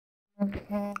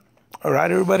All right,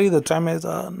 everybody. The time is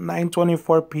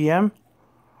 9:24 p.m.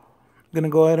 Gonna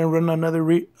go ahead and run another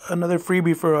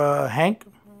freebie for Hank.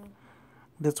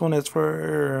 This one is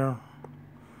for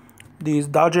these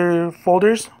Dodger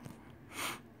folders.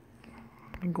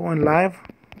 Going live.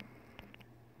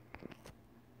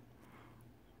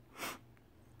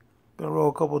 Gonna roll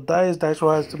a couple dice. Dice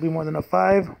roll has to be more than a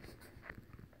 5.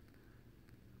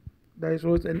 Dice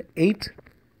roll is an 8.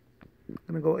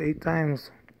 Gonna go 8 times.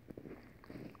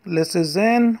 List is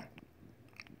in.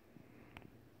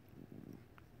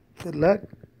 Good luck.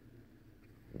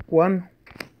 1,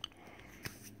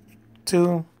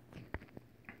 2,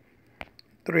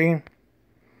 3,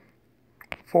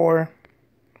 4,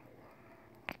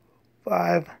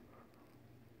 5,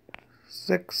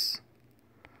 6,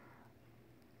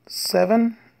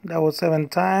 7. That was 7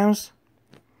 times.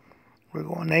 We're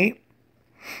going 8.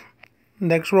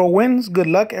 Next row wins. Good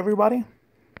luck, everybody.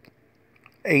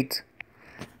 8.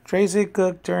 Tracy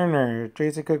Cook Turner.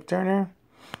 Tracy Cook Turner,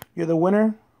 you're the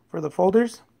winner for the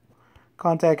folders.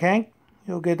 Contact Hank.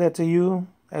 He'll get that to you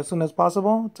as soon as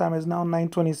possible. Time is now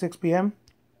 9:26 p.m.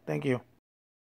 Thank you.